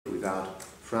without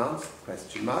France,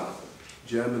 question mark.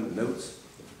 German notes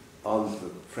on the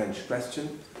French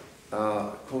question.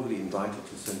 Cordially invited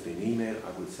to send me an email.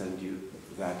 I will send you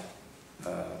that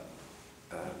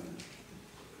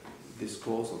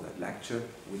discourse or that lecture,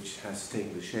 which has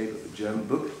taken the shape of a German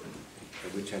book,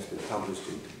 which has been published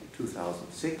in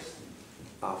 2006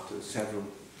 after several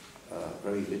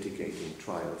very litigating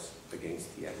trials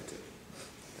against the editor.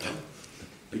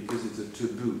 Because it's a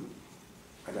taboo,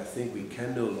 and I think we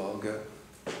can no longer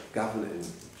govern in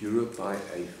Europe by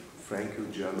a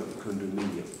Franco-German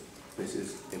condominium. This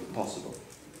is impossible.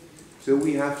 So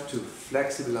we have to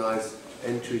flexibilize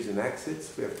entries and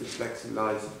exits. We have to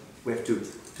flexibilize. We have to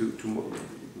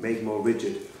make more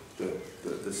rigid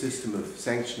the system of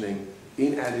sanctioning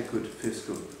inadequate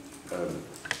fiscal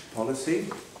policy,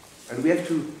 and we have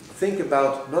to think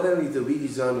about not only the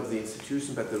redesign of the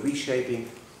institution but the reshaping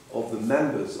of the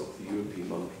members of the European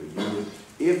Monetary Union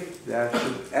if there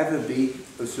should ever be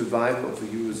a survival of the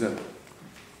Eurozone.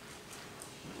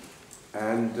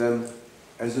 And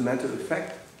as a matter of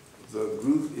fact, the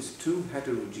group is too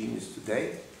heterogeneous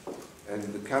today, and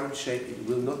the current shape it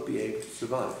will not be able to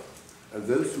survive. And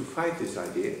those who fight this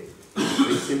idea,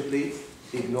 they simply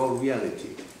ignore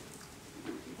reality.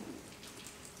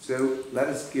 So let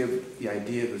us give the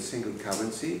idea of a single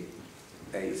currency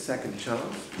a second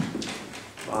chance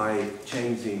by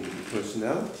changing the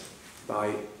personnel,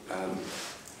 by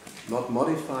not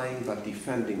modifying but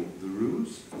defending the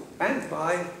rules, and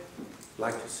by, I'd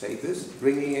like to say this,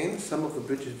 bringing in some of the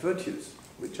British virtues,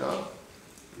 which are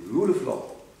rule of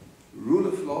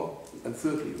law, and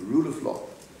thirdly, rule of law.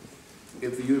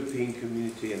 If the European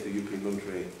Community and the European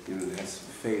Monetary Union has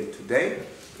failed today,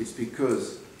 it's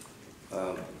because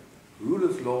rule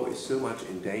of law is so much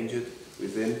endangered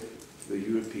within the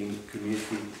European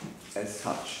Community as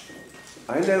such.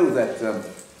 I know that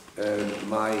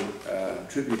my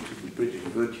tribute to the British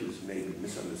virtues may be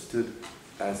misunderstood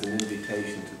as an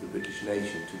invitation to the British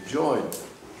nation to join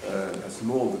a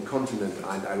small continent,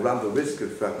 and I run the risk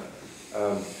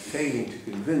of failing to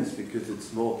convince, because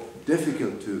it's more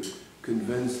difficult to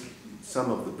convince some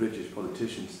of the British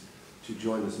politicians to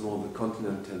join a smaller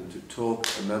continent and to talk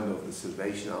a member of the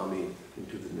Salvation Army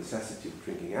into the necessity of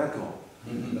drinking alcohol.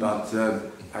 But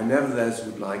I nevertheless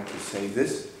would like to say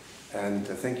this, and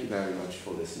thank you very much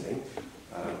for listening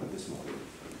this morning.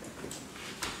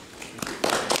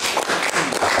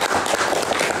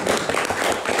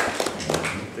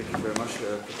 Thank you very much,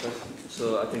 Professor.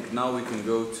 So I think now we can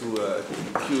go to a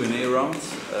Q&A round.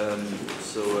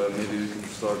 Maybe we can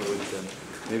start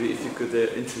with, maybe if you could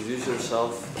introduce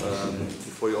yourself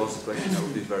before you ask the question, that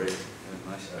would be very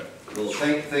nice. Well,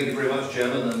 thank you very much,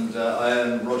 Chairman. And I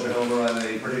am Roger Helmer. I'm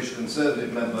a British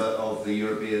Conservative member of the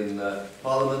European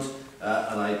Parliament.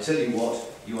 And I tell you what,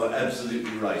 you are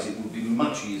absolutely right. It would be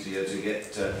much easier to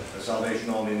get a Salvation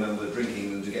Army member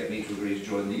drinking than to get me to agree to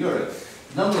join the Euro.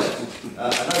 Nonetheless,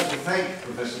 I'd like to thank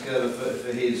Professor Kerber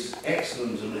for his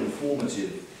excellent and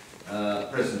informative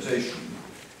presentation.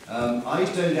 I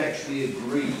don't actually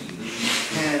agree that you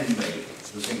can make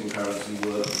the single currency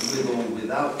work with or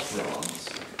without France.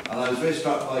 And I was very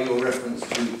struck by your reference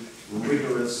to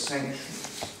rigorous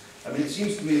sanctions. I mean, it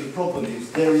seems to me the problem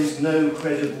is there is no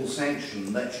credible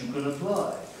sanction that you can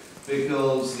apply,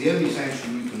 because the only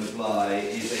sanction you can apply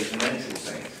is a financial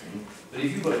sanction. But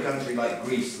if you've got a country like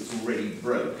Greece that's already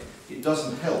broke, it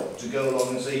doesn't help to go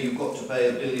along and say you've got to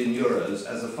pay €1 billion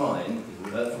as a fine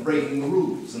for breaking the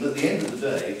rules. And at the end of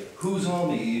the day, whose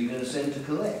army are you going to send to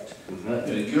collect?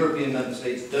 European member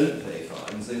states don't pay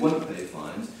fines, they won't pay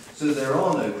fines, so there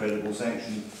are no credible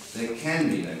sanctions, there can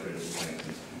be no credible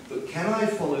sanctions. But can I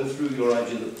follow through your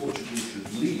idea that Portugal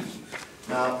should leave?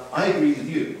 Now, I agree with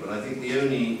you, but I think the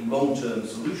only long-term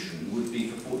solution would be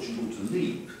for Portugal to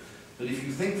leave. But if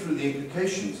you think through the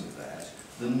implications of that,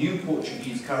 the new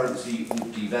Portuguese currency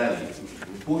would devalue.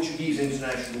 Portuguese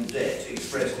international debt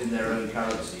expressed in their own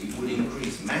currency would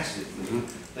increase massively.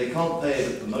 They can't pay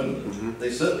it at the moment.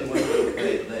 They certainly won't be able to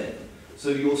pay it then. So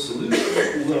your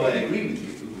solution, although I agree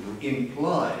with you,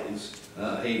 implies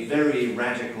a very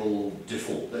radical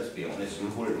default, let's be honest, we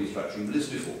call it restructuring, but it's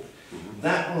default.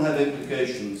 That will have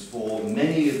implications for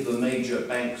many of the major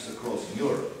banks across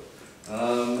Europe.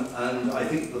 And I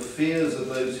think the fears of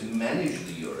those who manage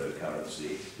the euro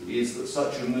currency is that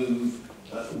such a move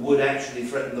would actually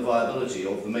threaten the viability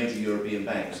of the major European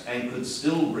banks and could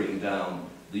still bring down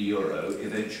the euro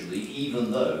eventually,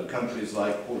 even though countries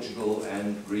like Portugal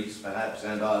and Greece perhaps,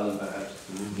 and Ireland perhaps,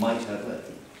 might have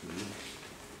left.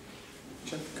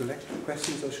 Should I collect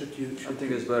questions, or should you? I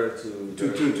think it's better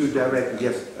to direct.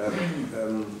 Yes.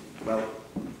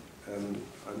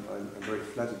 I'm I'm very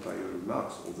flattered by your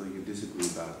remarks, although you disagree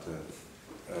about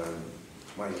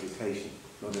my invitation,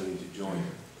 not only to join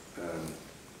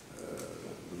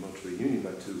the Monetary Union,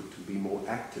 but to be more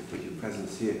active. But your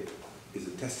presence here is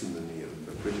a testimony of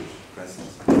the British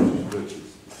presence, British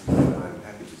virtues. I'm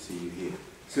happy to see you here.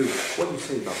 So what you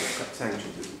say about the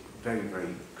sanctions is very,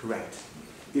 very correct.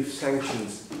 If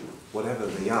sanctions, whatever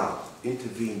they are,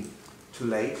 intervene too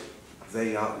late,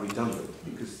 they are redundant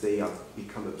because they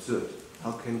become absurd.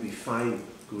 How can we fine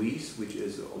Greece, which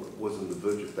was on the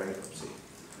verge of bankruptcy?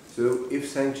 So if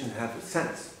sanctions have a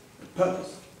sense, a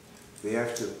purpose, they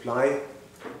have to apply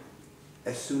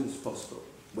as soon as possible.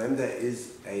 When there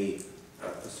is a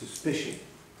suspicion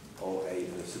or a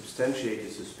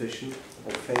substantiated suspicion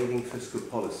of failing fiscal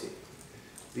policy.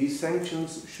 These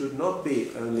sanctions should not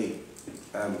be only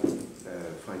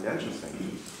financial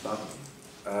sanctions, but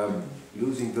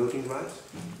losing voting rights,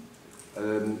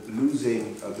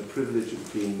 losing the privilege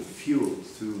of being fueled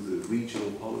through the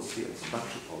regional policy and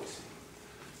structural policy.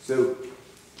 So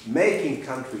making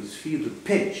countries feel the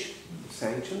pinch of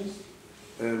sanctions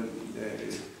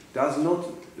does not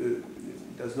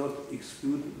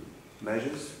exclude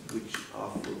measures which are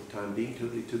for the time being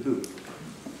totally taboo.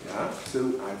 Yeah?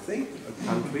 So I think a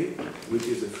country which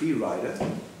is a free rider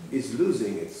is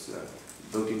losing its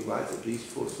voting rights, at least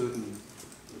for a certain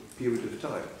period of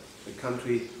time. A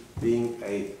country being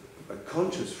a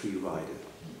conscious free rider,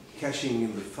 cashing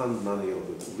in the fund money or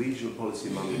the regional policy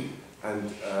money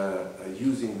and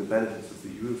using the benefits of the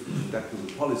European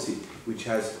development policy, which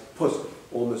has put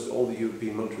almost all the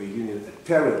European Monetary Union at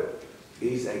peril,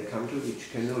 is a country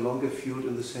which can no longer fuel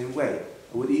in the same way.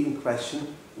 I would even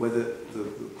question whether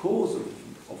the cause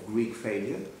of Greek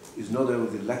failure is not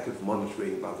only the lack of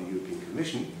monitoring by the European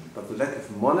Commission, but the lack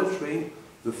of monitoring,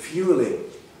 the fueling,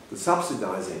 the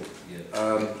subsidizing,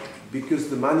 because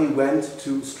the money went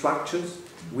to structures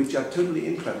which are totally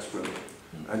interest-free.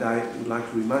 And I would like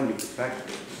to remind you of the fact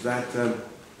that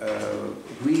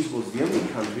Greece was the only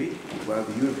country where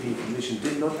the European Commission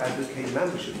did not advocate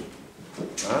membership.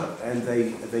 And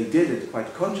they did it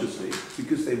quite consciously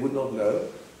because they would not know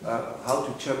how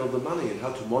to channel the money and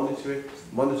how to monitor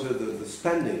the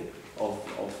spending of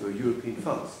European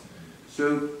funds.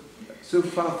 So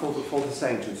far for the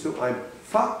sanctions. So I'm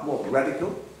far more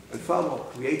radical and far more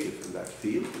creative in that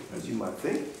field, as you might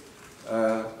think,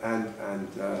 and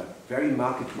very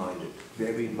market-minded,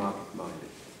 very market-minded.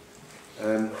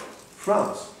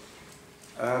 France.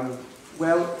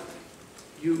 Well,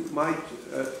 you might,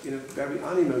 in a very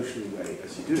unemotional way,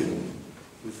 as you do,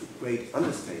 with a great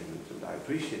understatement, and I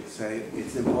appreciate, say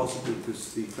it's impossible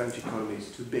because the French economy is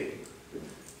too big.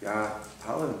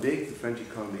 How big the French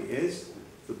economy is,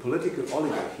 the political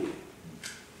oligarchy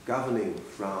governing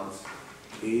France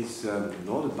is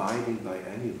not abiding by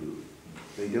any rule.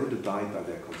 They don't abide by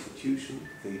their constitution,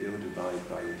 they don't abide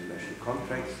by international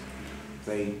contracts,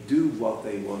 they do what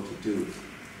they want to do.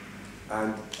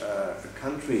 And a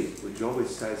country which always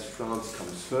says France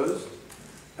comes first,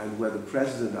 and where the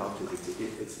president, after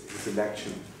his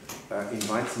election,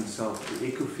 invites himself to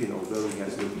ECOFIN, although he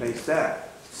has no place there,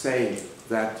 saying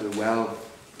that, well,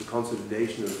 the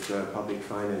consolidation of public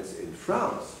finance in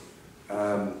France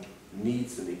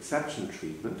needs an exception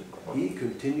treatment, he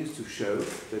continues to show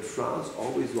that France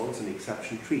always wants an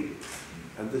exception treatment.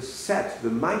 And the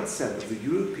mindset of the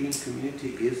European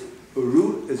community is a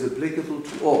rule is applicable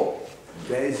to all.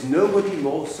 There is nobody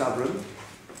more sovereign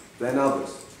than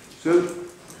others. So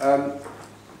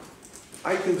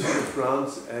I consider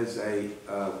France as a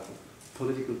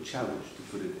political challenge, to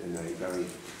put it in a very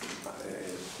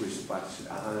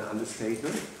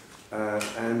understatement.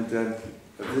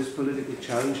 This political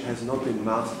challenge has not been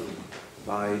mastered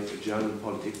by German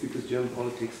politics because German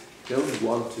politics don't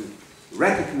want to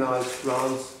recognize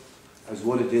France as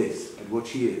what it is and what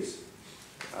she is.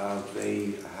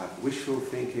 They have wishful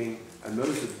thinking, and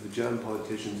most of the German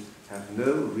politicians have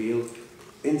no real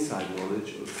inside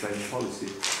knowledge of French policy.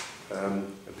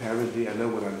 Apparently, I know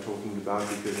what I'm talking about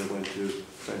because I went to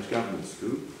French government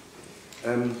school.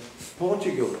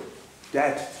 Portugal,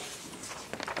 debt,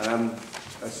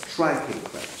 a striking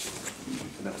question,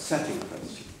 an upsetting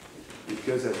question,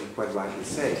 because as you quite rightly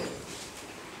say,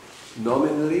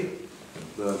 nominally,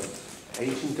 the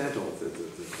ancient debt or the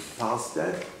past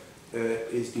debt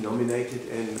is denominated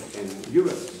in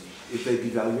euros. If they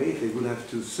devaluate, they will have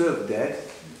to serve debt.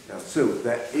 So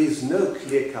there is no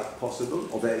clear-cut possible,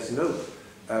 or there is no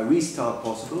restart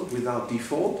possible without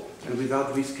default and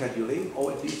without rescheduling,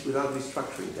 or at least without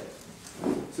restructuring debt.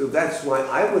 So that's why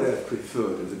I would have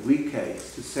preferred, in the Greek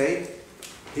case, to say,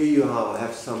 here you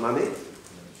have some money,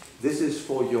 This is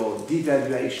for your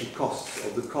devaluation costs, or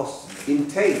the costs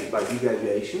entailed by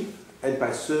devaluation and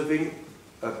by serving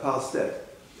past debt.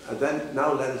 And then,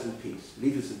 now let us in peace,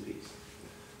 leave us in peace.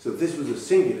 So this was a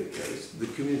singular case. The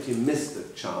community missed the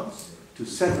chance to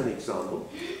set an example,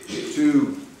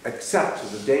 to accept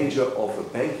the danger of a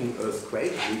banking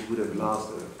earthquake, which would have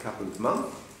lasted a couple of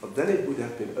months, but then it would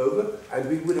have been over, and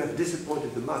we would have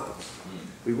disappointed the markets.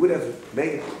 We would have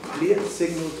made a clear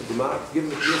signal to the markets,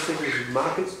 given a clear signal to the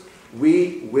markets,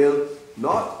 we will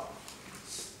not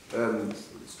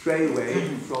stray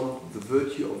away from the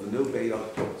virtue of the no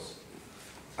bailout clause.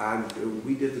 And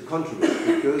we did the contrary,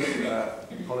 because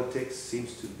politics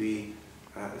seems to be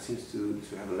seems to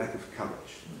have a lack of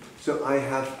courage. So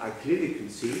I clearly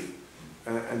conceive,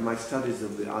 and my studies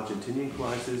of the Argentinian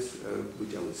crisis,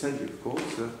 which I will send you, of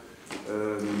course,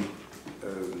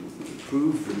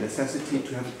 prove the necessity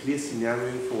to have a clear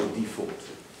scenario for default,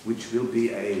 which will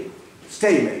be a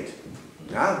stalemate.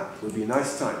 Yeah, will be a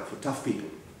nice time for tough people.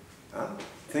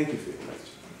 Thank you for your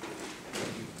question.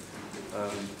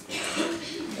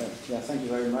 Yeah, thank you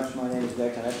very much. My name is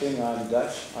Dirk Hepping. I'm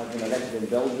Dutch. I've been elected in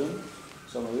Belgium,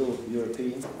 so I'm a real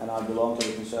European, and I belong to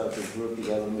the Conservative group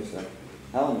together with Mr.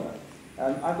 Helmer.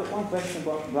 I've got one question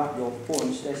about your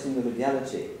points testing the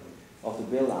legality of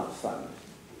the bailout fund.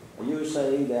 You were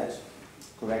saying that,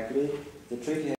 correctly, the treaty